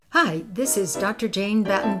Hi, this is Dr. Jane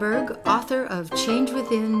Battenberg, author of Change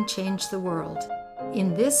Within, Change the World.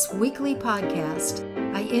 In this weekly podcast,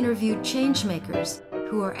 I interview changemakers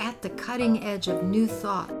who are at the cutting edge of new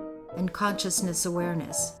thought and consciousness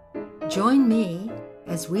awareness. Join me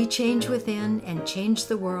as we change within and change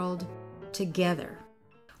the world together.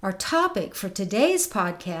 Our topic for today's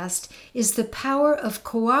podcast is the power of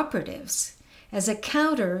cooperatives as a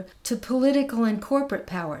counter to political and corporate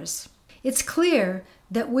powers. It's clear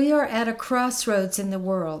that we are at a crossroads in the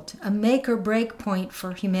world, a make or break point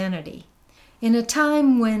for humanity. In a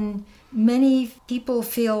time when many people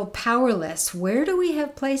feel powerless, where do we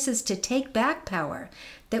have places to take back power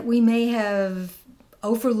that we may have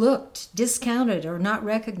overlooked, discounted, or not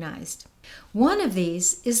recognized? One of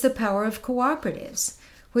these is the power of cooperatives,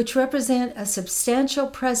 which represent a substantial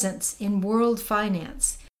presence in world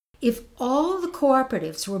finance. If all the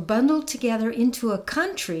cooperatives were bundled together into a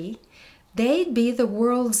country, they'd be the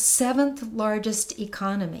world's 7th largest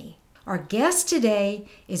economy. Our guest today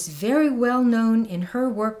is very well known in her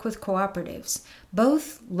work with cooperatives,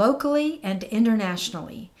 both locally and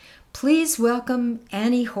internationally. Please welcome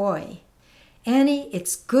Annie Hoy. Annie,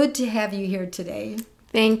 it's good to have you here today.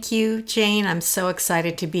 Thank you, Jane. I'm so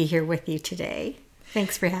excited to be here with you today.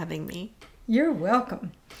 Thanks for having me. You're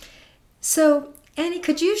welcome. So, Annie,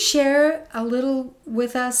 could you share a little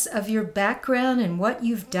with us of your background and what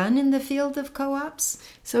you've done in the field of co-ops?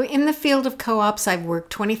 So in the field of co-ops, I've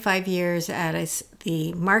worked 25 years as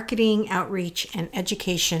the Marketing, Outreach, and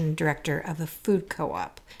Education Director of a food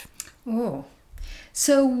co-op. Oh,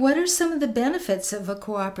 so what are some of the benefits of a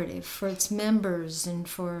cooperative for its members and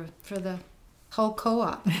for the whole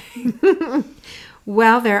co-op?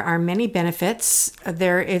 Well, there are many benefits.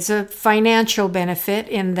 There is a financial benefit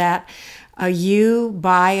in that you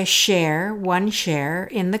buy a share, one share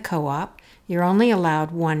in the co-op. You're only allowed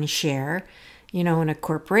one share. You know, in a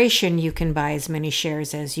corporation, you can buy as many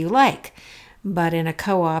shares as you like. But in a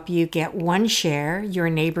co-op, you get one share. Your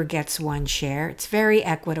neighbor gets one share. It's very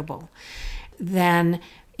equitable. Then,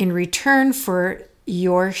 in return for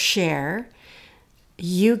your share,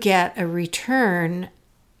 you get a return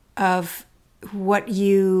of what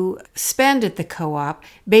you spend at the co-op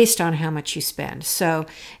based on how much you spend. So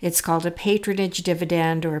it's called a patronage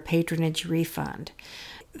dividend or a patronage refund.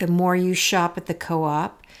 The more you shop at the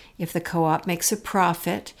co-op, if the co-op makes a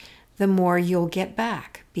profit, the more you'll get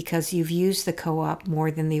back because you've used the co-op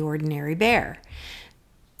more than the ordinary bear.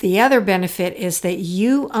 The other benefit is that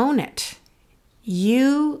you own it.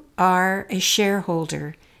 You are a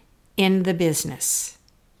shareholder in the business.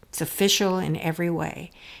 It's official in every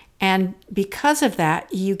way. And because of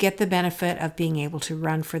that, you get the benefit of being able to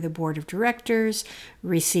run for the board of directors,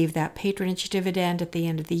 receive that patronage dividend at the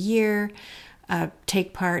end of the year,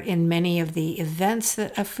 take part in many of the events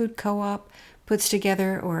that a food co-op puts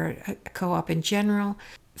together or a co-op in general.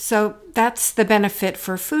 So that's the benefit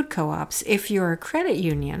for food co-ops. If you're a credit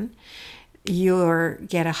union, you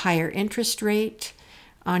get a higher interest rate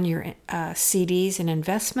on your CDs and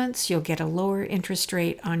investments. You'll get a lower interest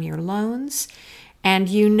rate on your loans. And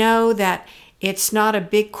you know that it's not a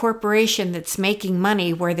big corporation that's making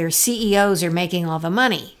money where their CEOs are making all the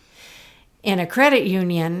money. In a credit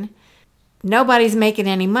union, nobody's making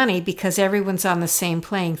any money because everyone's on the same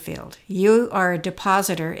playing field. You are a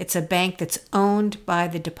depositor. It's a bank that's owned by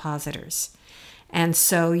the depositors. And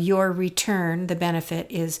so your return, the benefit,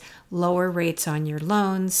 is lower rates on your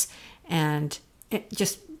loans and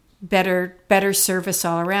just better service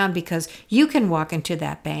all around because you can walk into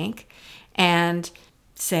that bank and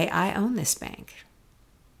say, I own this bank.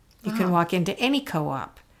 You can walk into any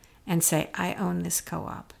co-op and say, I own this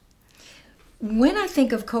co-op. When I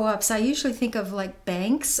think of co-ops, I usually think of like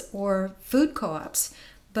banks or food co-ops.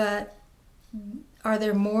 But are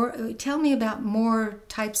there more? Tell me about more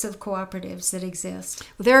types of cooperatives that exist.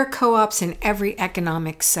 There are co-ops in every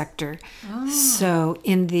economic sector. So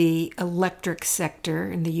in the electric sector,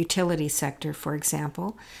 in the utility sector, for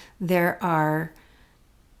example, there are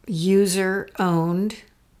user-owned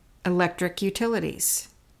electric utilities.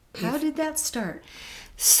 How did that start?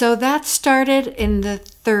 So that started in the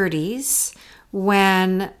 30s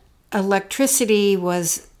when electricity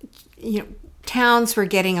was, towns were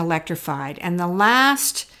getting electrified. And the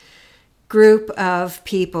last group of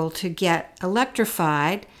people to get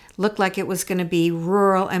electrified looked like it was going to be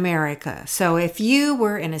rural America. So if you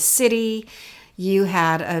were in a city, you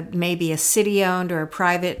had maybe a city-owned or a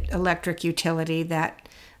private electric utility that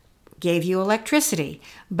gave you electricity.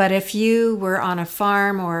 But if you were on a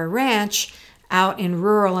farm or a ranch out in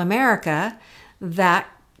rural America, that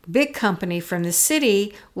big company from the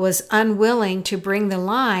city was unwilling to bring the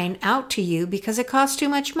line out to you because it cost too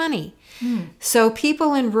much money. So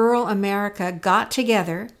people in rural America got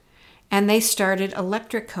together and they started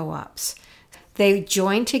electric co-ops. They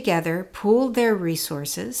joined together, pooled their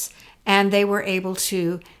resources, and they were able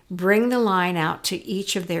to bring the line out to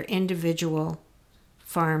each of their individual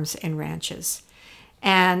farms and ranches.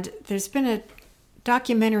 And there's been a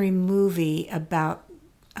documentary movie about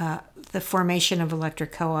the formation of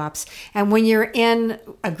electric co-ops. And when you're in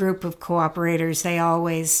a group of cooperators, they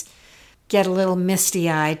always get a little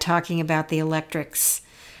misty-eyed talking about the electrics.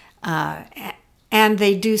 And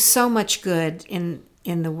they do so much good in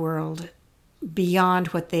the world beyond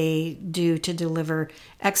what they do to deliver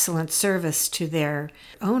excellent service to their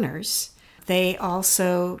owners. They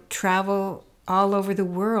also travel all over the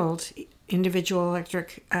world. Individual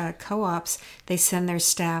electric co-ops, they send their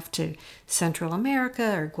staff to Central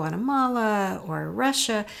America or Guatemala or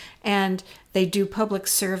Russia, and they do public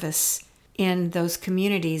service in those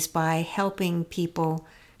communities by helping people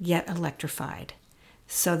get electrified.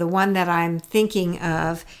 So the one that I'm thinking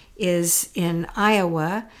of is in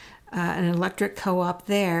Iowa. An electric co-op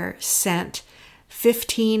there sent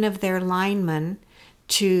 15 of their linemen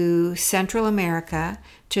to Central America,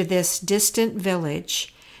 to this distant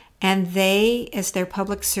village, and they, as their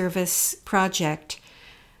public service project,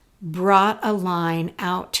 brought a line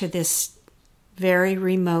out to this very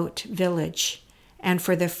remote village. And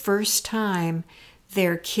for the first time,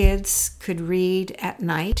 their kids could read at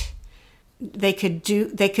night. They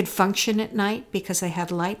could function at night because they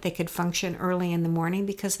had light. They could function early in the morning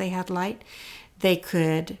because they had light. They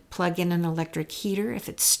could plug in an electric heater if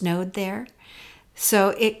it snowed there. So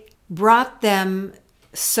it brought them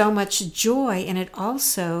so much joy, and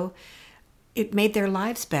it made their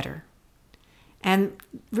lives better. And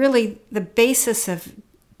really, the basis of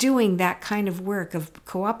doing that kind of work, of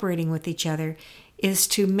cooperating with each other, is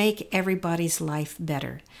to make everybody's life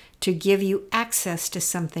better, to give you access to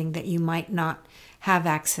something that you might not have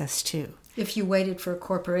access to. If you waited for a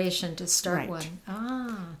corporation to start Right.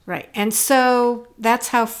 one. Right. And so that's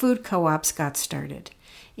how food co-ops got started.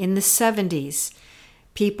 In the 70s,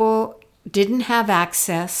 people didn't have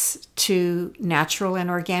access to natural and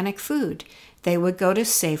organic food. They would go to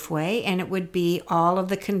Safeway, and it would be all of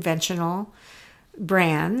the conventional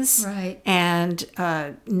brands, Right. and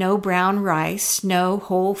no brown rice, no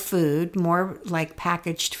whole food, more like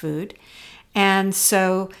packaged food. And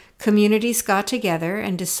so communities got together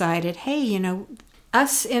and decided, hey,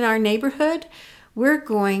 us in our neighborhood, we're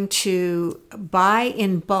going to buy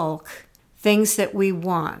in bulk things that we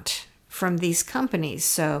want from these companies.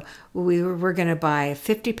 So we're going to buy a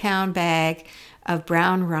 50-pound bag of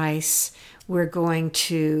brown rice. We're going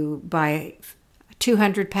to buy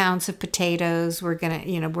 200 pounds of potatoes. We're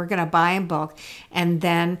going to buy in bulk. And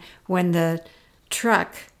then when the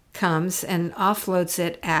truck comes and offloads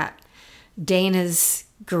it at Dana's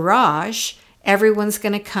garage, everyone's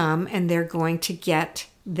going to come and they're going to get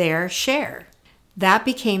their share. That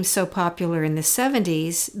became so popular in the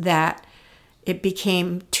 70s that it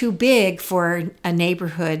became too big for a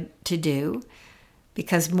neighborhood to do,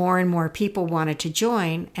 because more and more people wanted to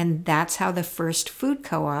join, and that's how the first food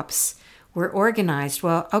co-ops were organized.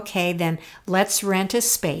 Well, okay, then let's rent a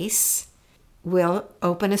space. We'll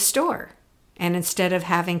open a store. And instead of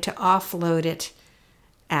having to offload it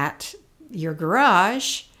at your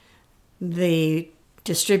garage, the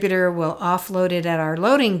distributor will offload it at our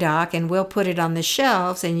loading dock, and we'll put it on the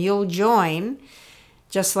shelves, and you'll join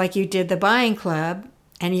just like you did the buying club,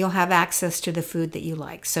 and you'll have access to the food that you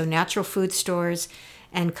like. So natural food stores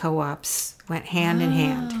and co-ops went hand in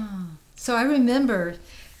hand. So I remember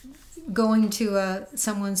going to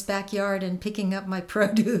someone's backyard and picking up my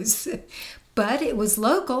produce, but it was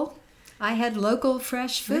local. I had local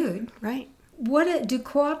fresh food. Right. What do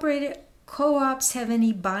cooperative co-ops have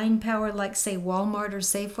any buying power, like say Walmart or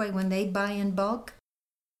Safeway, when they buy in bulk?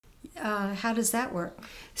 How does that work?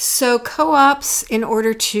 So co-ops, in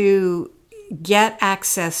order to get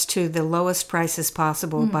access to the lowest prices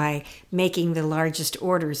possible by making the largest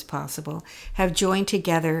orders possible, have joined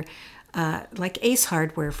together, like Ace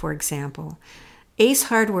Hardware, for example. Ace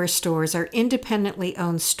Hardware stores are independently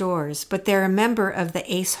owned stores, but they're a member of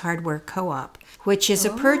the Ace Hardware Co-op, which is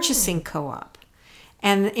a purchasing co-op.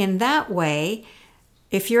 And in that way,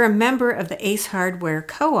 if you're a member of the Ace Hardware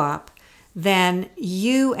Co-op, then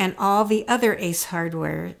you and all the other Ace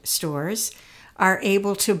Hardware stores are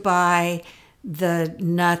able to buy the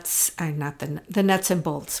nuts, the nuts and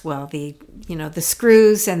bolts. Well, the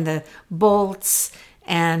screws and the bolts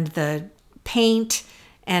and the paint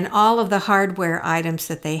and all of the hardware items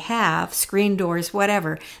that they have, screen doors,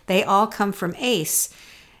 whatever. They all come from Ace.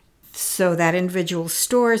 So that individual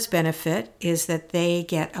store's benefit is that they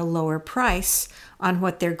get a lower price on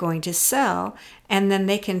what they're going to sell, and then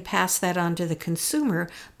they can pass that on to the consumer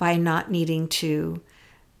by not needing to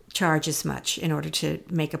charge as much in order to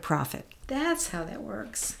make a profit. That's how that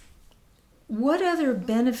works. What other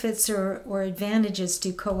benefits or advantages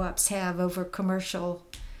do co-ops have over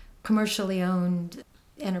commercially owned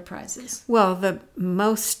enterprises? Well, the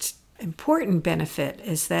most important benefit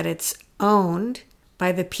is that it's owned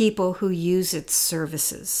by the people who use its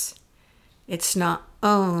services. It's not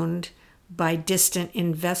owned by distant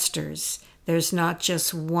investors. There's not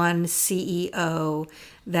just one CEO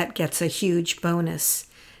that gets a huge bonus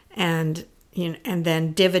and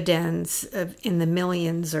then dividends in the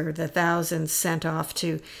millions or the thousands sent off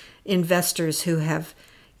to investors who have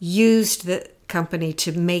used the company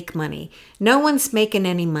to make money. No one's making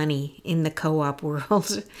any money in the co-op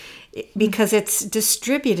world because it's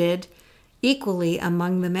distributed equally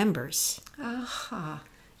among the members. Aha.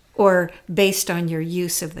 Or based on your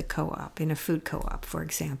use of the co-op, in a food co-op, for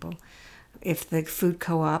example. If the food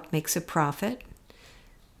co-op makes a profit,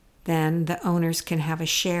 then the owners can have a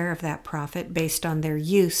share of that profit based on their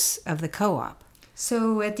use of the co-op.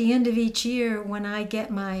 So at the end of each year, when I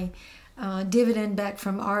get my dividend back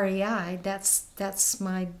from REI, that's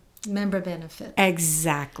my member benefit.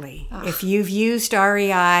 Exactly. If you've used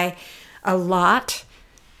REI a lot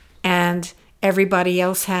and everybody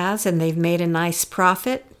else has and they've made a nice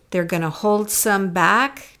profit, they're going to hold some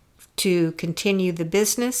back to continue the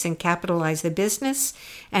business and capitalize the business,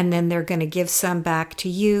 and then they're going to give some back to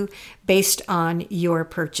you based on your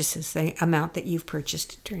purchases, the amount that you've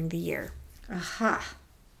purchased during the year. Aha.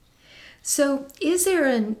 So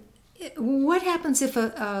what happens if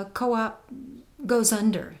a co-op goes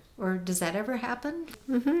under? Or does that ever happen?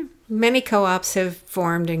 Mm-hmm. Many co-ops have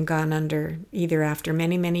formed and gone under either after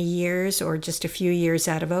many, many years or just a few years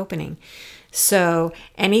out of opening. So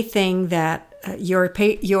anything that your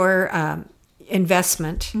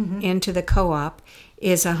investment into the co-op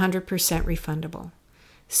is 100% refundable.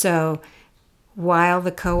 So while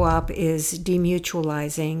the co-op is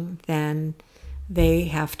demutualizing, then they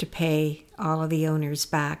have to pay all of the owners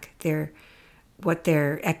back their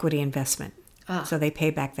equity investment. So they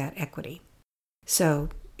pay back that equity. So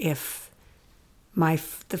if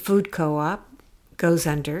the food co-op goes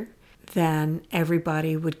under, then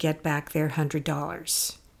everybody would get back their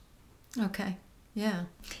 $100. Okay, yeah.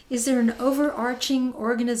 Is there an overarching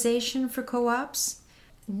organization for co-ops?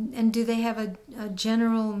 And do they have a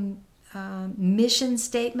general mission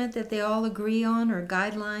statement that they all agree on, or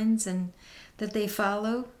guidelines and that they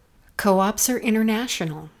follow? Co-ops are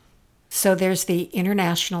international. So there's the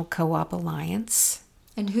International Co-op Alliance.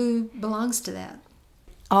 And who belongs to that?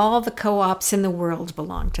 All the co-ops in the world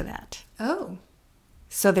belong to that. Oh.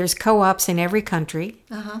 So there's co-ops in every country.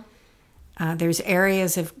 Uh-huh. There's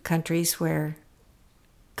areas of countries where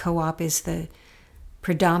co-op is the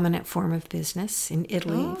predominant form of business. In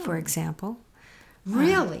Italy, for example.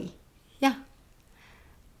 Really? Yeah.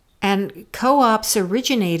 And co-ops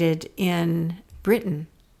originated in Britain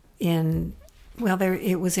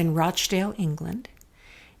it was in Rochdale, England,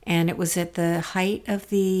 and it was at the height of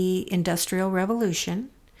the Industrial Revolution.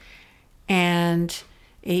 And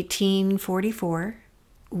 1844,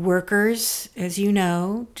 workers, as you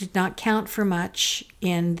know, did not count for much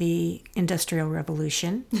in the Industrial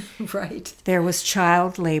Revolution. Right. There was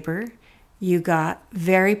child labor. You got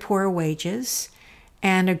very poor wages,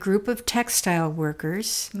 and a group of textile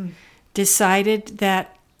workers decided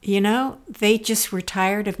that they just were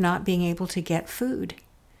tired of not being able to get food.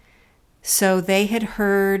 So they had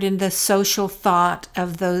heard in the social thought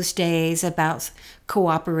of those days about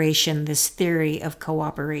cooperation, this theory of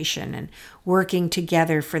cooperation and working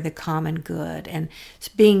together for the common good and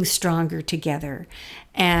being stronger together.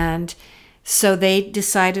 And so they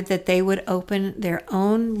decided that they would open their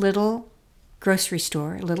own little grocery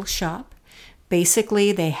store, a little shop.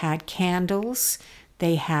 Basically, they had candles,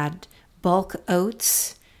 they had bulk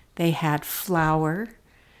oats, they had flour,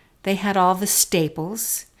 they had all the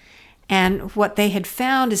staples. And what they had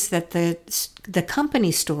found is that the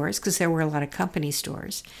company stores, because there were a lot of company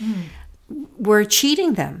stores, were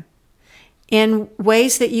cheating them in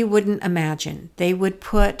ways that you wouldn't imagine. They would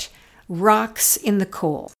put rocks in the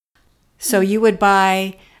coal. So you would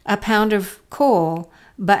buy a pound of coal,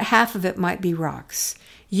 but half of it might be rocks.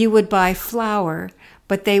 You would buy flour,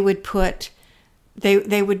 but they would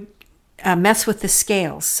mess with the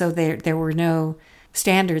scales, so there were no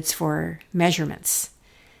standards for measurements.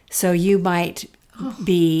 So you might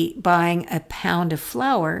be buying a pound of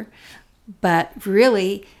flour, but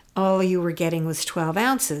really all you were getting was 12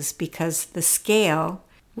 ounces because the scale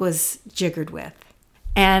was jiggered with.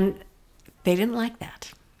 And they didn't like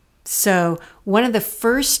that. So one of the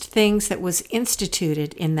first things that was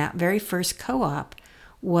instituted in that very first co-op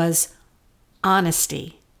was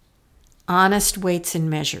honesty, honest weights and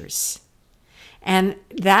measures. And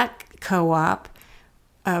that co-op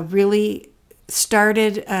really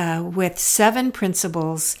started with 7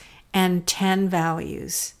 principles and 10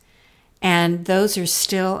 values. And those are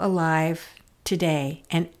still alive today.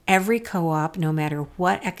 And every co-op, no matter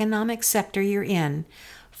what economic sector you're in,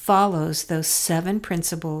 follows those 7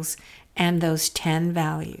 principles and those 10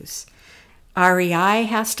 values. REI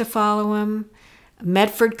has to follow them.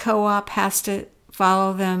 Medford Co-op has to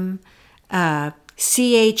follow them.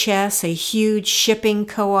 CHS, a huge shipping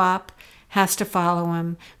co-op, has to follow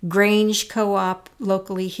them. Grange Co-op,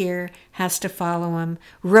 locally here, has to follow them.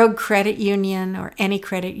 Rogue Credit Union, or any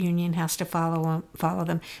credit union, has to follow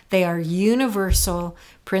them. They are universal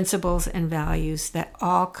principles and values that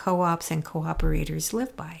all co-ops and cooperators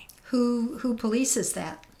live by. Who polices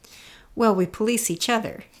that? Well, we police each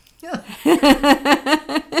other.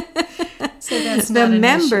 So that's not an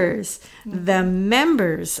issue. The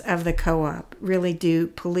members of the co-op really do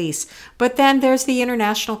police. But then there's the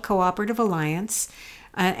International Cooperative Alliance,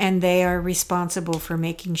 and they are responsible for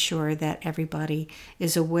making sure that everybody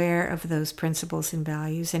is aware of those principles and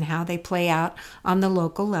values and how they play out on the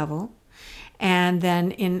local level. And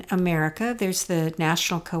then in America, there's the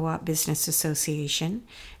National Co-op Business Association.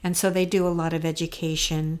 And so they do a lot of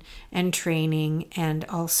education and training and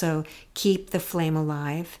also keep the flame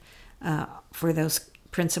alive for those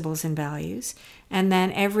principles and values. And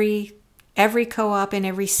then every co-op in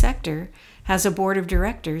every sector has a board of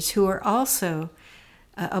directors who are also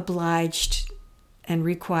obliged and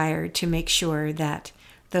required to make sure that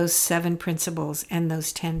those 7 principles and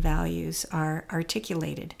those 10 values are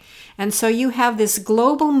articulated. And so you have this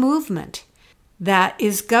global movement that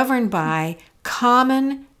is governed by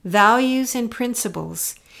common values and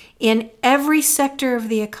principles in every sector of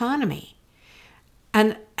the economy.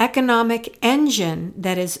 An economic engine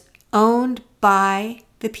that is owned by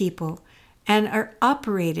the people and are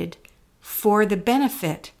operated for the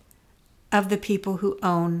benefit of the people who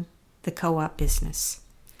own the co-op business.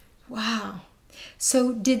 Wow.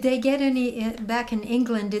 So did they get any, back in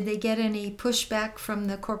England, did they get any pushback from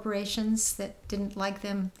the corporations that didn't like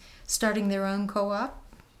them starting their own co-op?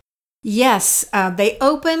 Yes, they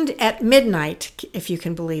opened at midnight, if you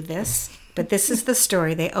can believe this. But this is the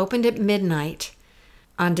story. They opened at midnight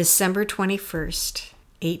on December 21st,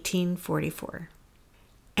 1844.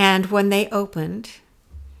 And when they opened,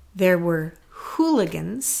 there were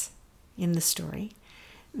hooligans in the story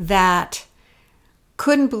that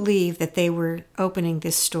couldn't believe that they were opening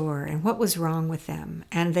this store and what was wrong with them.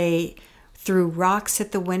 And they threw rocks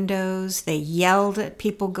at the windows. They yelled at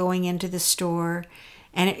people going into the store.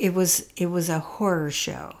 And it was a horror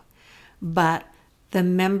show. But the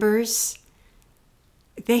members,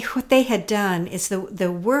 what they had done is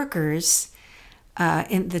the workers,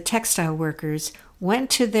 in the textile workers, went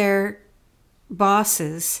to their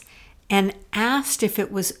bosses and asked if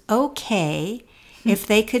it was okay if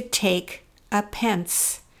they could take a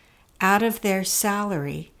pence out of their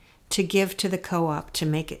salary to give to the co-op to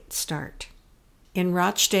make it start. In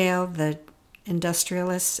Rochdale, the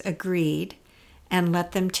industrialists agreed and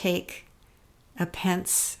let them take a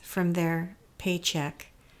pence from their paycheck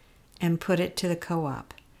and put it to the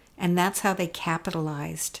co-op. And that's how they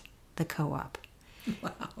capitalized the co-op.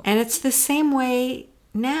 Wow. And it's the same way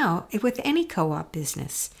now with any co-op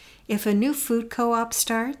business. If a new food co-op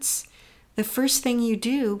starts, one of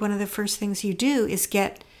the first things you do is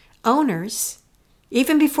get owners,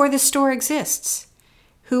 even before the store exists,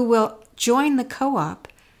 who will join the co-op,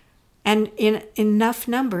 and in enough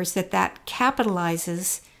numbers that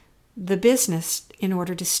capitalizes the business in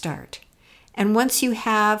order to start. And once you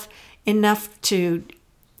have enough to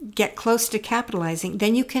get close to capitalizing,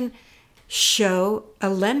 then you can show a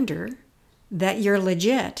lender that you're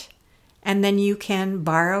legit, and then you can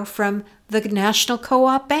borrow from the National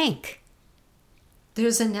Co-op Bank.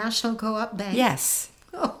 There's a National Co-op Bank? Yes.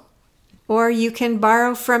 Oh. Or you can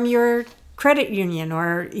borrow from your credit union,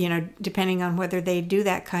 or, depending on whether they do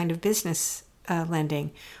that kind of business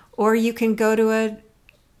lending. Or you can go to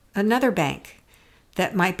another bank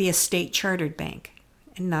that might be a state chartered bank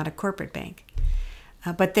and not a corporate bank.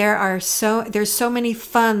 But there's so many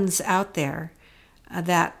funds out there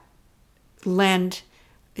that lend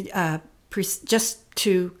just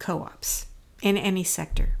to co-ops in any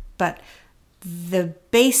sector. But the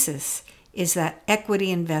basis is that equity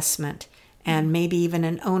investment and maybe even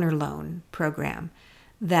an owner loan program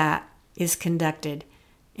that is conducted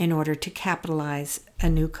in order to capitalize a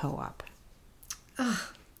new co-op.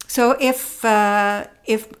 So if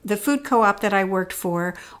the food co-op that I worked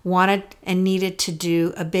for wanted and needed to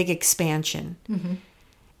do a big expansion,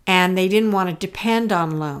 and they didn't want to depend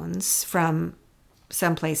on loans from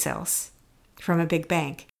someplace else, from a big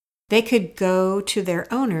bank, they could go to their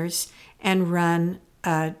owners and run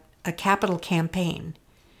a capital campaign,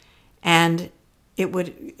 and it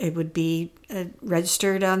would be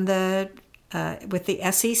registered on the with the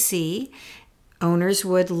SEC. Owners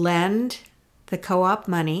would lend the co-op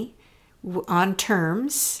money on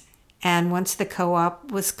terms, and once the co-op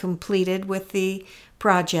was completed with the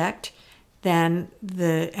project, then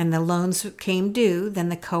the loans came due, then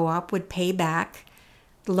the co-op would pay back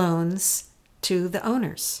loans to the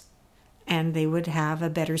owners, and they would have a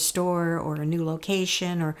better store or a new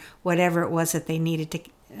location or whatever it was that they needed to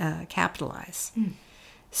capitalize.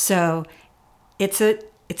 So it's a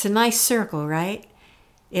nice circle, right?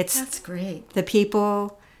 That's great. The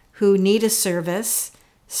people who need a service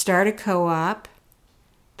start a co-op.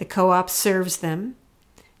 The co-op serves them.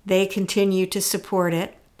 They continue to support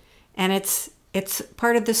it, and it's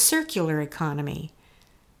part of the circular economy,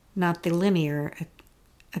 not the linear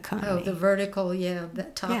economy. Oh, the vertical,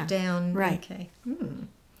 the top down. Right. Okay.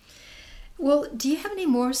 Well, do you have any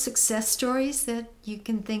more success stories that you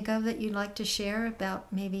can think of that you'd like to share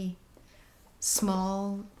about maybe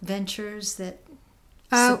small ventures that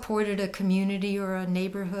supported a community or a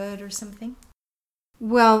neighborhood or something?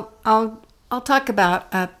 Well, I'll talk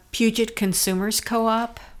about Puget Consumers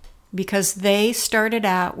Co-op, because they started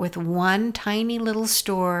out with one tiny little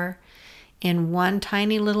store in one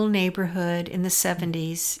tiny little neighborhood in the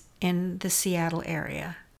 70s in the Seattle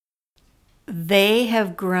area. They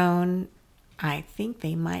have grown, I think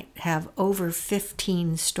they might have over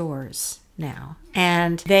 15 stores now,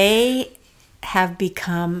 and they have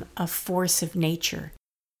become a force of nature.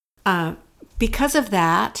 Because of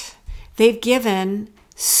that, they've given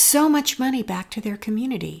so much money back to their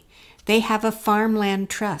community. They have a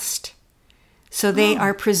farmland trust. So they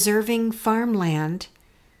are preserving farmland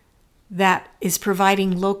that is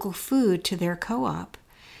providing local food to their co-op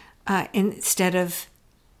instead of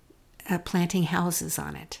planting houses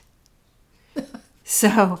on it.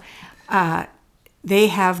 So they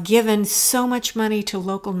have given so much money to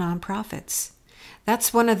local nonprofits.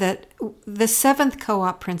 That's one of the seventh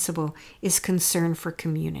co-op principle is concern for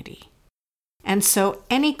community. And so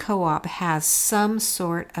any co-op has some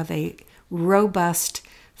sort of a robust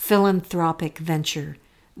philanthropic venture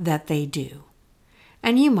that they do.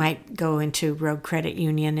 And you might go into Rogue Credit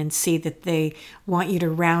Union and see that they want you to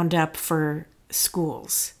round up for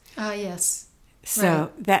schools. Yes.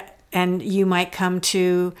 So and you might come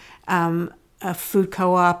to a food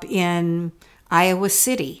co-op in Iowa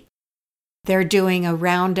City. They're doing a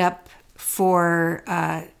roundup for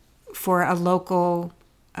a local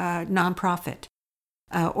nonprofit,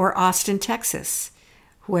 or Austin, Texas,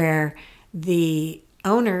 where the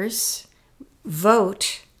owners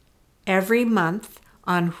vote every month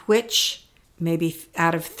on which, maybe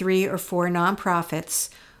out of 3 or 4 nonprofits,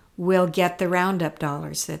 will get the roundup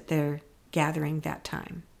dollars that they're gathering that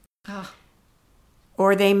time.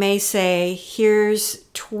 Or they may say, here's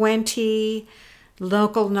 20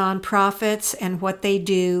 local nonprofits and what they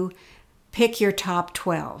do, pick your top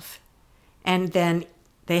 12. And then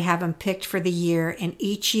they have them picked for the year, and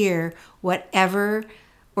each year, whatever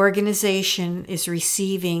organization is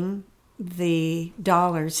receiving the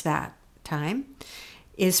dollars that time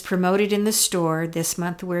is promoted in the store. This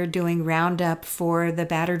month we're doing roundup for the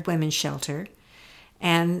battered women's shelter.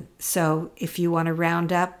 And so if you want to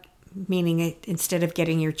round up, meaning instead of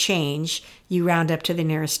getting your change, you round up to the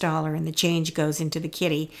nearest dollar and the change goes into the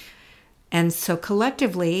kitty. And so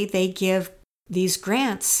collectively they give these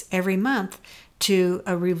grants every month to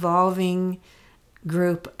a revolving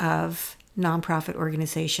group of nonprofit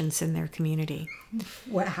organizations in their community.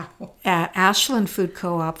 Wow. At Ashland Food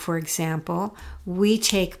Co-op, for example, we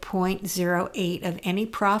take 0.08 of any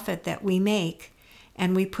profit that we make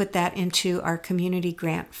and we put that into our community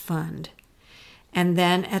grant fund. And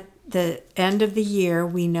then at the end of the year,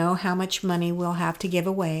 we know how much money we'll have to give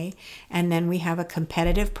away, and then we have a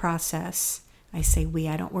competitive process. I say we,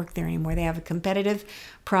 I don't work there anymore. They have a competitive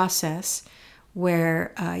process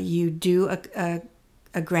where you do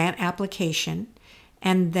a grant application,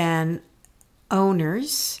 and then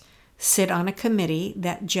owners sit on a committee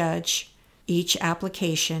that judge each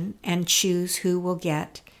application and choose who will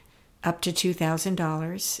get up to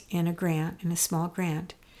 $2,000 in a grant, in a small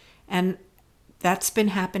grant. And that's been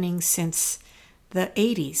happening since the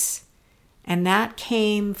 80s. And that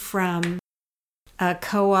came from a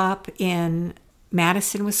co-op in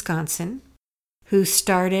Madison, Wisconsin, who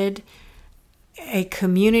started a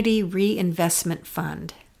community reinvestment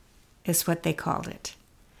fund. is what they called it.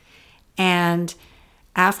 And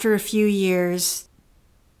after a few years,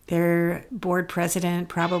 their board president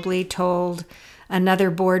probably told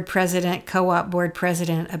another board president, co-op board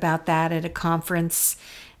president, about that at a conference.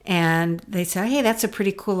 And they said, hey, that's a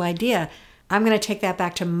pretty cool idea. I'm going to take that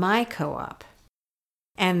back to my co-op.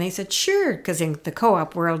 And they said, sure, because in the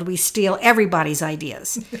co-op world, we steal everybody's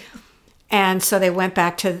ideas. And so they went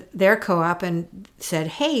back to their co-op and said,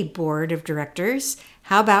 hey, board of directors,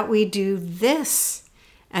 how about we do this?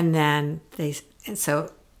 And then they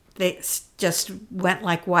just went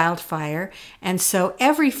like wildfire. And so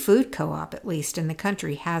every food co-op, at least in the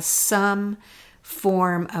country, has some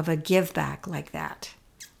form of a give back like that.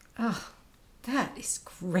 Oh, that is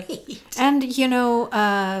great. And,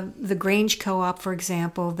 the Grange Co-op, for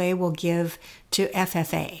example, they will give to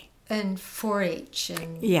FFA. And 4-H.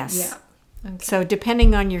 And, yes. Yeah. Okay. So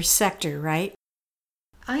depending on your sector, right?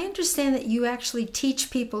 I understand that you actually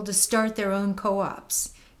teach people to start their own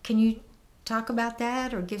co-ops. Can you talk about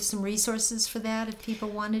that or give some resources for that if people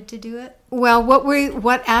wanted to do it? Well,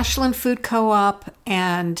 what Ashland Food Co-op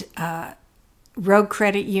and Rogue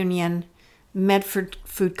Credit Union, Medford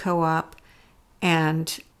Food Co-op,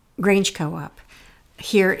 and Grange Co-op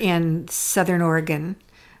here in Southern Oregon,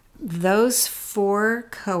 those 4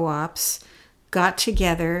 co-ops got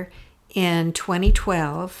together in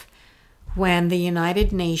 2012 when the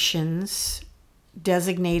United Nations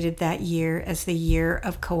designated that year as the Year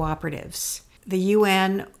of Cooperatives. The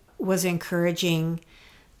UN was encouraging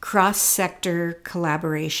cross-sector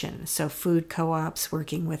collaboration, so food co-ops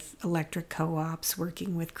working with electric co-ops,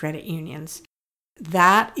 working with credit unions.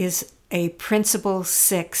 That is a Principle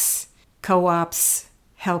 6 co-ops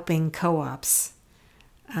helping co-ops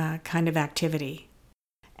kind of activity,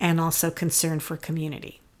 and also concern for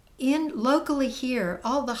community. Locally here,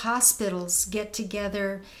 all the hospitals get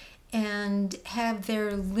together and have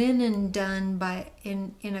their linen done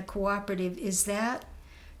in a cooperative.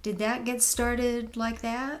 Did that get started like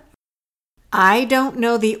that? I don't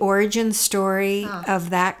know the origin story of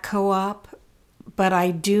that co-op, but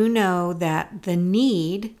I do know that the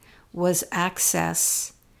need was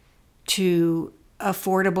access to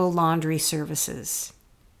affordable laundry services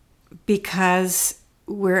because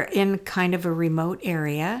we're in kind of a remote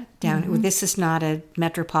area down. Mm-hmm. This is not a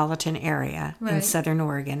metropolitan area in Southern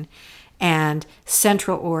Oregon, and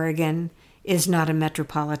Central Oregon is not a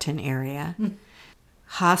metropolitan area. Mm.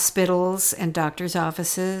 Hospitals and doctors'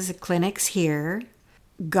 offices, clinics here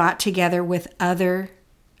got together with other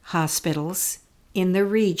hospitals in the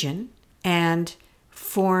region and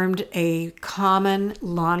formed a common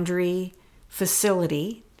laundry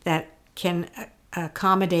facility that can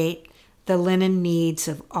accommodate the linen needs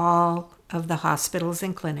of all of the hospitals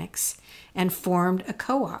and clinics, and formed a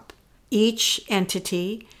co-op. Each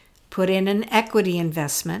entity put in an equity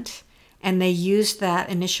investment, and they used that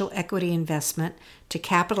initial equity investment to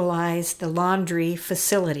capitalize the laundry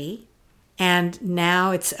facility, and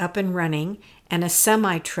now it's up and running, and a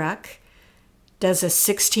semi-truck does a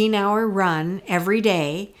 16-hour run every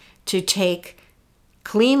day to take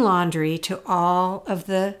clean laundry to all of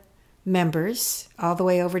the members, all the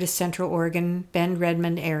way over to Central Oregon, Bend,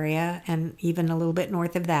 Redmond area, and even a little bit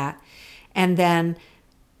north of that, and then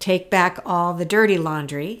take back all the dirty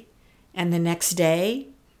laundry, and the next day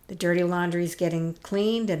the dirty laundry is getting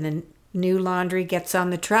cleaned and the new laundry gets on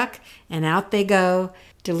the truck and out they go,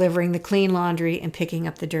 delivering the clean laundry and picking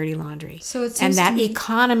up the dirty laundry. So it seems and that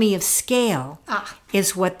economy of scale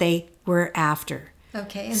is what they were after.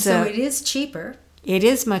 Okay, and so it is cheaper. It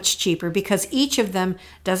is much cheaper because each of them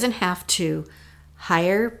doesn't have to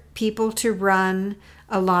hire people to run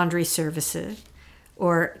a laundry service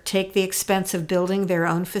or take the expense of building their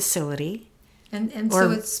own facility. And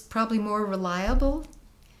so it's probably more reliable?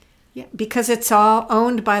 Yeah, because it's all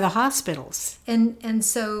owned by the hospitals. And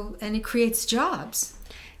it creates jobs.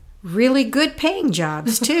 Really good paying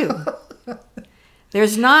jobs too.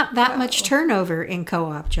 There's not that much turnover in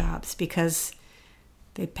co-op jobs because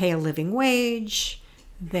they pay a living wage.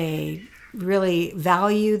 They really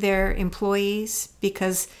value their employees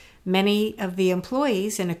because many of the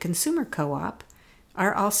employees in a consumer co-op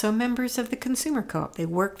are also members of the consumer co-op. They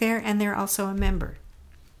work there and they're also a member.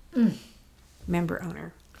 Member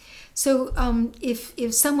owner. So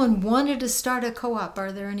if someone wanted to start a co-op,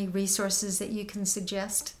 are there any resources that you can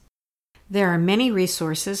suggest? There are many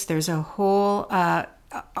resources. There's a whole,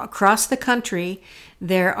 across the country,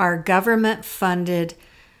 there are government-funded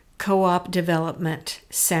co-op development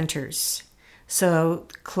centers. So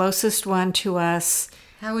closest one to us.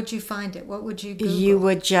 How would you find it? What would you Google? You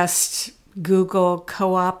would just Google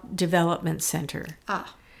Co-op Development Center.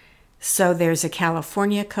 So there's a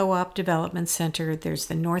California Co-op Development Center, there's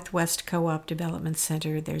the Northwest Co-op Development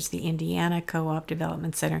Center, there's the Indiana Co-op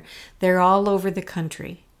Development Center. They're all over the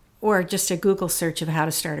country. Or just a Google search of how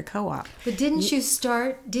to start a co-op. But didn't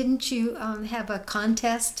you have a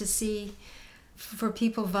contest to see for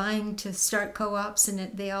people vying to start co-ops,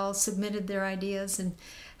 and they all submitted their ideas, and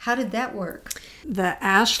how did that work? The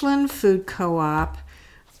Ashland Food Co-op,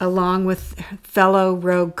 along with fellow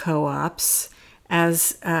Rogue Co-ops,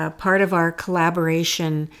 as part of our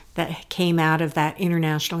collaboration that came out of that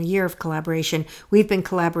International Year of Collaboration, we've been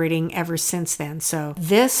collaborating ever since then. So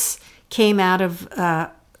this came out of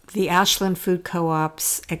the Ashland Food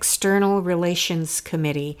Co-op's External Relations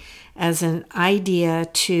Committee as an idea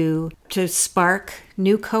to spark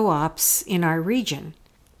new co-ops in our region.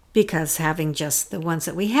 Because having just the ones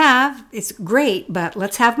that we have is great, but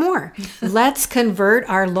let's have more. Let's convert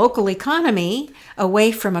our local economy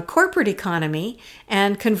away from a corporate economy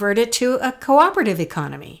and convert it to a cooperative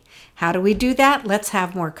economy. How do we do that? Let's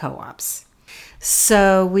have more co-ops.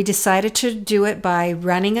 So we decided to do it by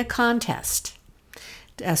running a contest.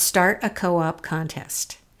 Start a co-op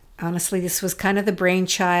contest. Honestly, this was kind of the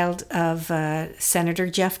brainchild of Senator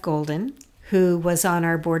Jeff Golden, who was on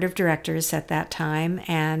our board of directors at that time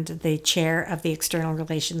and the chair of the External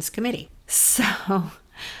Relations Committee. So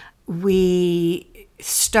we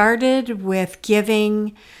started with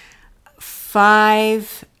giving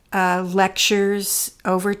 5 lectures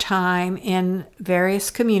over time in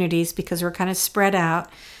various communities because we're kind of spread out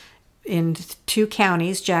in 2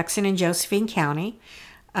 counties, Jackson and Josephine County.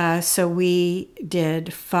 So we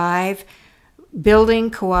did 5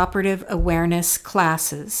 building cooperative awareness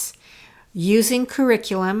classes using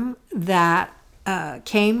curriculum that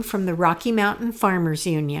came from the Rocky Mountain Farmers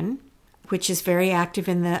Union, which is very active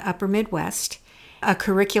in the upper Midwest, a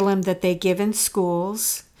curriculum that they give in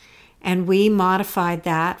schools, and we modified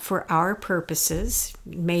that for our purposes,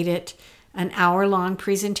 made it an hour-long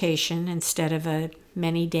presentation instead of a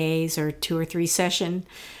many days or 2 or 3 session.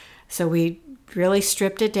 So we really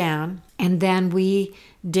stripped it down. And then we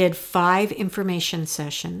did 5 information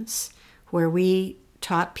sessions where we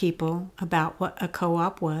taught people about what a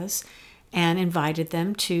co-op was and invited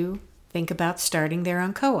them to think about starting their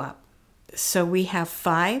own co-op. So we have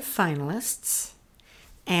 5 finalists,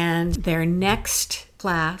 and their next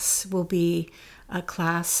class will be a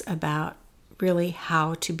class about really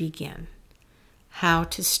how to begin, how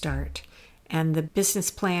to start, and the business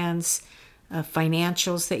plans,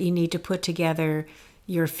 financials that you need to put together,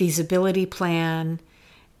 your feasibility plan,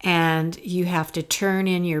 and you have to turn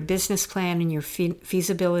in your business plan and your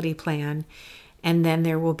feasibility plan, and then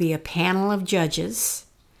there will be a panel of judges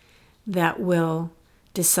that will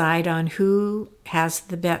decide on who has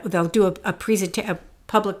the best. They'll do a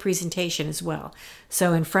public presentation as well.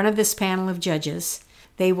 So in front of this panel of judges,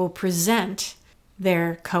 they will present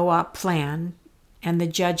their co-op plan, and the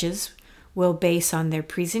judges will base on their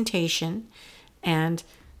presentation and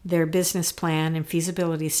their business plan and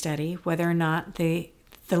feasibility study whether or not the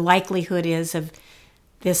likelihood is of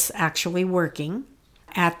this actually working.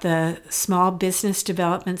 At the Small Business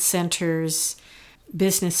Development Center's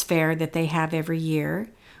business fair that they have every year,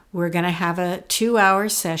 we're going to have a 2-hour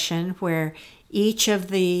session where each of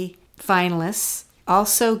the finalists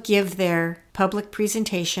also give their public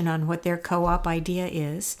presentation on what their co-op idea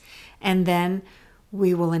is, and then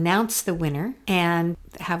we will announce the winner and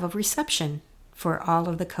have a reception for all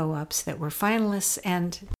of the co-ops that were finalists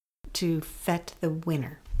and to vet the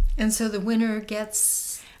winner. And so the winner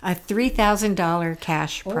gets a $3,000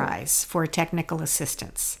 cash prize for technical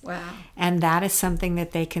assistance. Wow. And that is something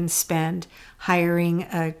that they can spend hiring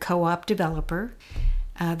a co-op developer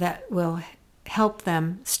that will help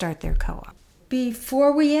them start their co-op.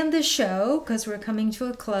 Before we end the show, because we're coming to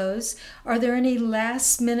a close, are there any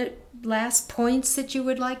last points that you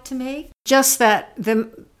would like to make? Just that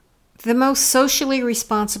the most socially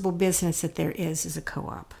responsible business that there is a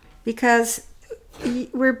co-op. Because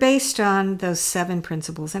we're based on those 7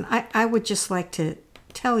 principles. And I would just like to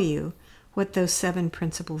tell you what those 7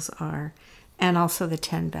 principles are, and also the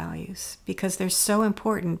 10 values, because they're so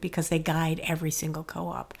important because they guide every single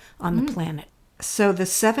co-op on the planet. So the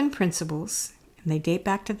 7 principles, and they date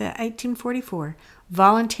back to the 1844,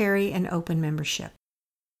 voluntary and open membership.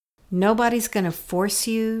 Nobody's going to force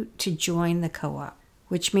you to join the co-op,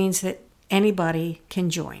 which means that anybody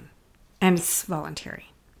can join, and it's voluntary.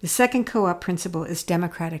 The second co-op principle is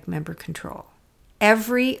democratic member control.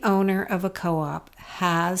 Every owner of a co-op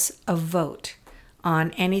has a vote on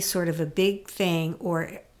any sort of a big thing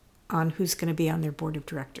or on who's going to be on their board of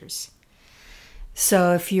directors.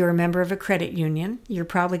 So if you're a member of a credit union, you're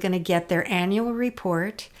probably going to get their annual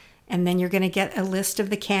report And then you're going to get a list of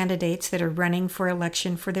the candidates that are running for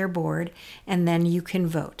election for their board, and then you can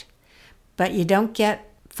vote. But you don't get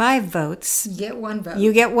 5 votes. You get 1 vote.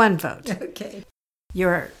 You get 1 vote. Okay.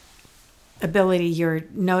 Your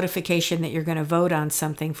notification that you're going to vote on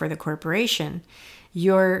something for the corporation,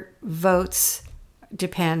 your votes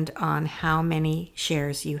depend on how many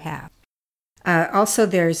shares you have. Also,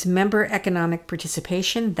 there's member economic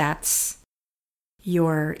participation. That's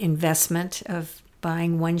your investment of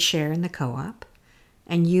buying 1 share in the co-op.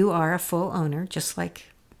 And you are a full owner, just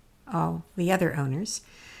like all the other owners.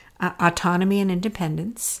 Autonomy and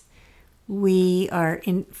independence. We are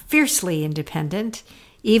fiercely independent.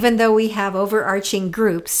 Even though we have overarching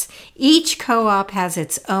groups, each co-op has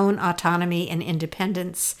its own autonomy and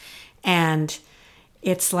independence. And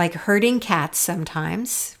it's like herding cats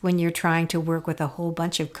sometimes when you're trying to work with a whole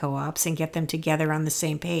bunch of co-ops and get them together on the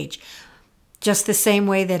same page. Just the same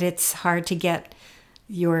way that it's hard to get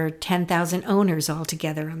your 10,000 owners all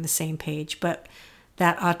together on the same page. But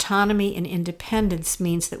that autonomy and independence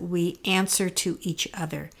means that we answer to each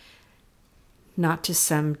other, not to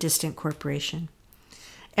some distant corporation.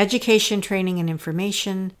 Education, training, and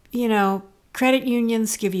information. Credit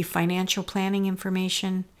unions give you financial planning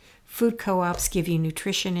information. Food co-ops give you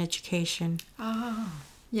nutrition education. Ah,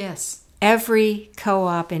 yes. Every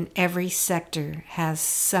co-op in every sector has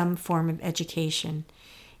some form of education,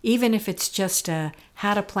 even if it's just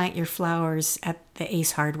how to plant your flowers at the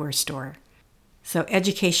Ace Hardware store. So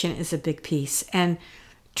education is a big piece. And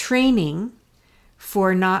training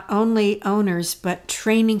for not only owners, but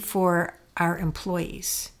training for our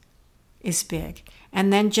employees is big.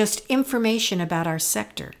 And then just information about our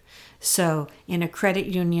sector. So in a credit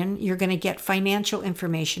union, you're going to get financial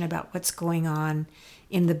information about what's going on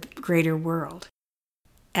in the greater world.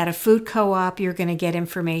 At a food co-op, you're going to get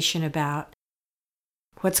information about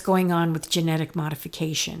what's going on with genetic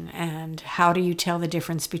modification and how do you tell the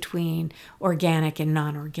difference between organic and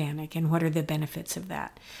non-organic and what are the benefits of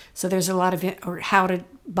that. So there's a lot of or how to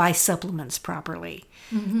buy supplements properly,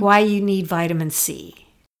 why you need vitamin C.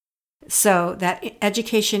 So that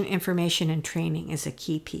education, information, and training is a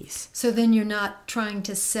key piece. So then you're not trying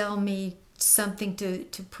to sell me something to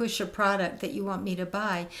push a product that you want me to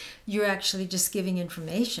buy. You're actually just giving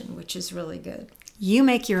information, which is really good. You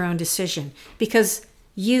make your own decision because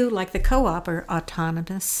you, like the co-op, are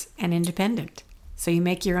autonomous and independent. So you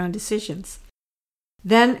make your own decisions.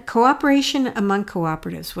 Then cooperation among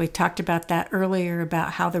cooperatives. We talked about that earlier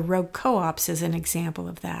about how the rogue co-ops is an example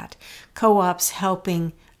of that. Co-ops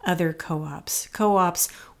helping other co-ops. Co-ops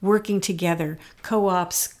working together.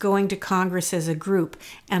 Co-ops going to Congress as a group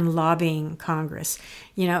and lobbying Congress.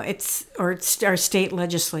 It's our state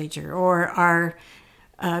legislature or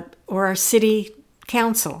our city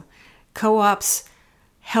council. Co-ops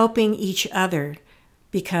helping each other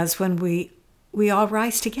because when we all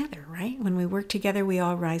rise together, right? When we work together, we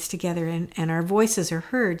all rise together and our voices are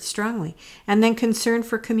heard strongly. And then concern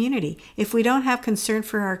for community. If we don't have concern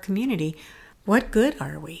for our community, what good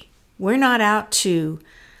are we? We're not out to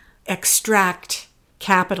extract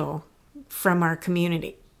capital from our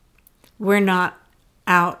community. We're not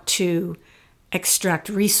out to extract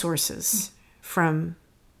resources from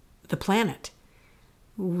the planet.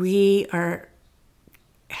 We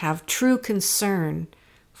have true concern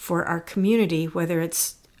for our community, whether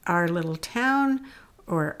it's our little town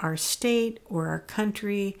or our state or our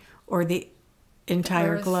country or the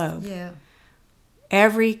entire globe. Yeah.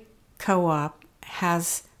 Every co-op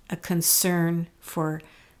has a concern for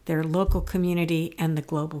their local community and the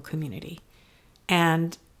global community.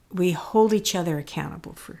 And we hold each other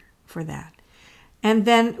accountable for that. And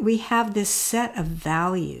then we have this set of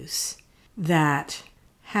values that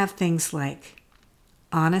have things like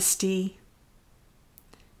honesty,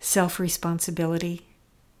 self-responsibility.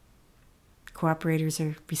 Cooperators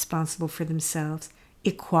are responsible for themselves.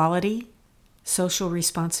 Equality, social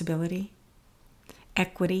responsibility,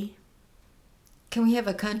 equity. Can we have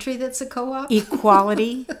a country that's a co-op?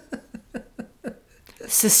 Equality,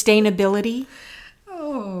 sustainability.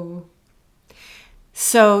 Oh.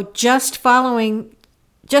 So just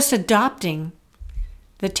adopting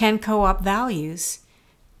the 10 co-op values,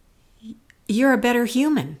 you're a better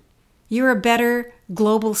human. You're a better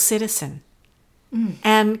global citizen.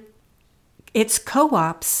 And it's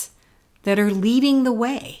co-ops that are leading the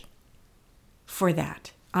way for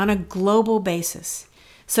that on a global basis.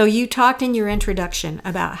 So you talked in your introduction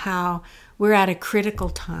about how we're at a critical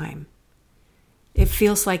time. It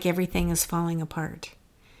feels like everything is falling apart,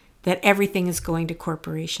 that everything is going to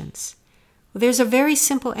corporations. Well, there's a very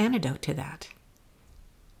simple antidote to that.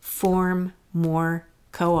 Form more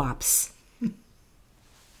co-ops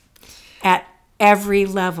at every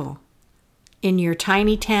level. In your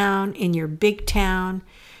tiny town, in your big town,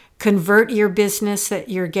 convert your business that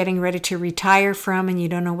you're getting ready to retire from and you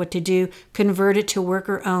don't know what to do, convert it to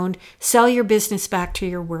worker owned, sell your business back to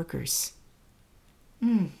your workers.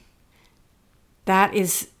 That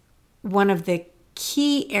is one of the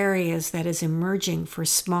key areas that is emerging for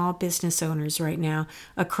small business owners right now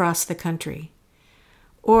across the country.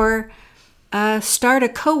 Or start a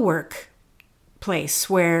co-work place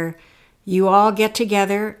where you all get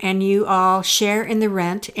together and you all share in the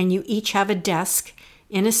rent and you each have a desk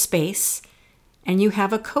in a space and you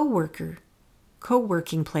have a co-working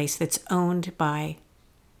place that's owned by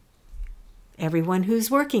everyone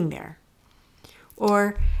who's working there.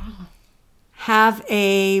 Or have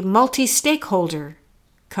a multi-stakeholder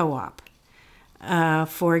co-op.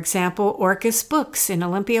 For example, Orcus Books in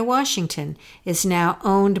Olympia, Washington is now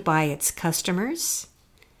owned by its customers.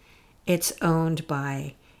 It's owned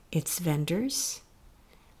by its vendors.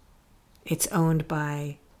 It's owned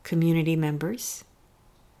by community members.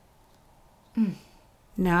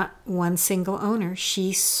 Not one single owner.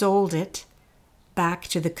 She sold it back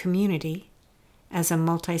to the community as a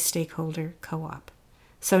multi-stakeholder co-op.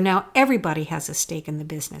 So now everybody has a stake in the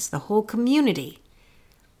business, the whole community.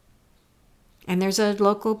 And there's a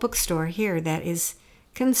local bookstore here that is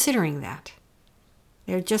considering that.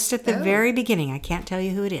 They're just at the very beginning. I can't tell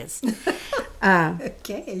you who it is.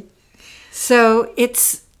 Okay. So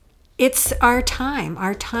it's our time.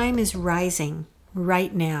 Our time is rising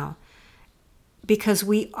right now because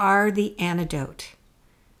we are the antidote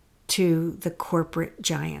to the corporate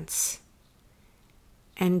giants.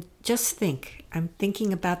 And just think, I'm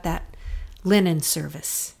thinking about that linen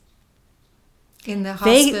service. In the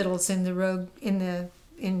hospitals in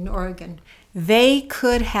Oregon. They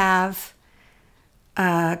could have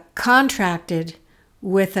contracted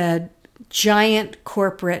with a giant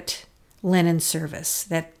corporate linen service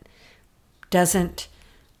that doesn't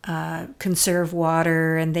conserve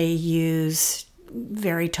water, and they use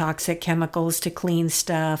very toxic chemicals to clean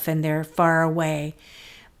stuff, and they're far away.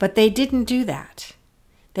 But they didn't do that.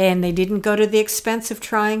 They didn't go to the expense of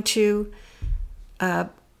trying to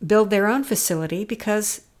build their own facility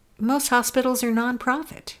because most hospitals are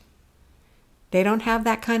nonprofit. They don't have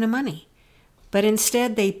that kind of money. But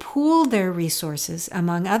instead, they pooled their resources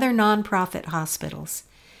among other nonprofit hospitals,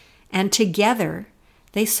 and together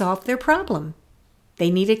they solved their problem. They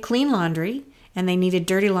needed clean laundry, and they needed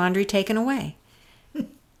dirty laundry taken away.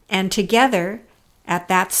 And together, at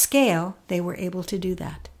that scale, they were able to do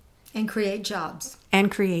that. And create jobs.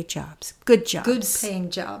 Good jobs. Good paying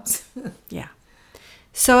jobs. Yeah.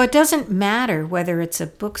 So it doesn't matter whether it's a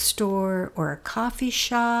bookstore or a coffee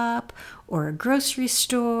shop or a grocery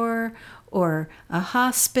store or a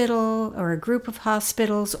hospital or a group of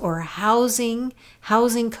hospitals or housing.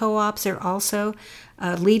 Housing co-ops are also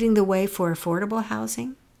leading the way for affordable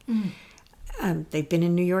housing. They've been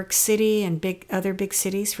in New York City and other big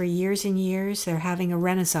cities for years and years. They're having a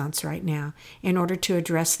renaissance right now in order to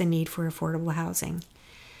address the need for affordable housing.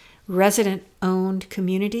 Resident-owned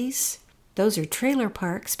communities, those are trailer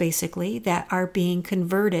parks, basically, that are being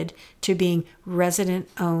converted to being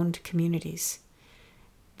resident-owned communities.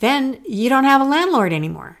 Then you don't have a landlord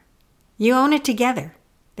anymore. You own it together.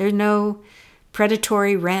 There's no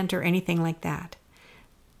predatory rent or anything like that.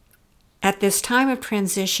 At this time of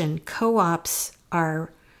transition, co-ops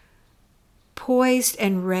are poised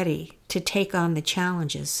and ready to take on the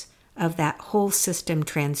challenges of that whole system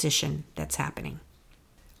transition that's happening.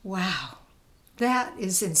 Wow, that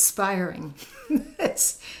is inspiring.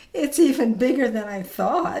 It's even bigger than I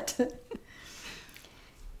thought.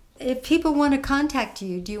 If people want to contact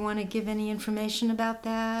you, do you want to give any information about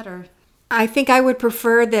that? Or I think I would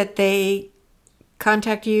prefer that they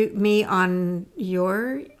contact me on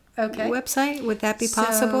your website. Would that be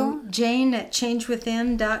possible? So, Jane at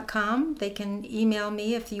changewithin.com. They can email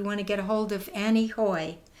me if you want to get a hold of Annie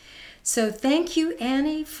Hoy. So thank you,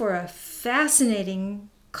 Annie, for a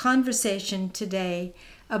fascinating conversation today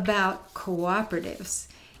about cooperatives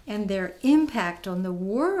and their impact on the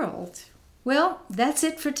world. Well, that's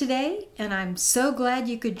it for today, and I'm so glad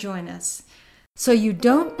you could join us. So you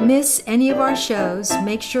don't miss any of our shows,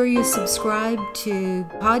 make sure you subscribe to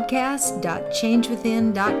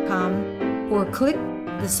podcast.changewithin.com or click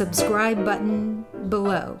the subscribe button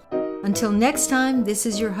below. Until next time, this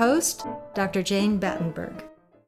is your host, Dr. Jane Battenberg.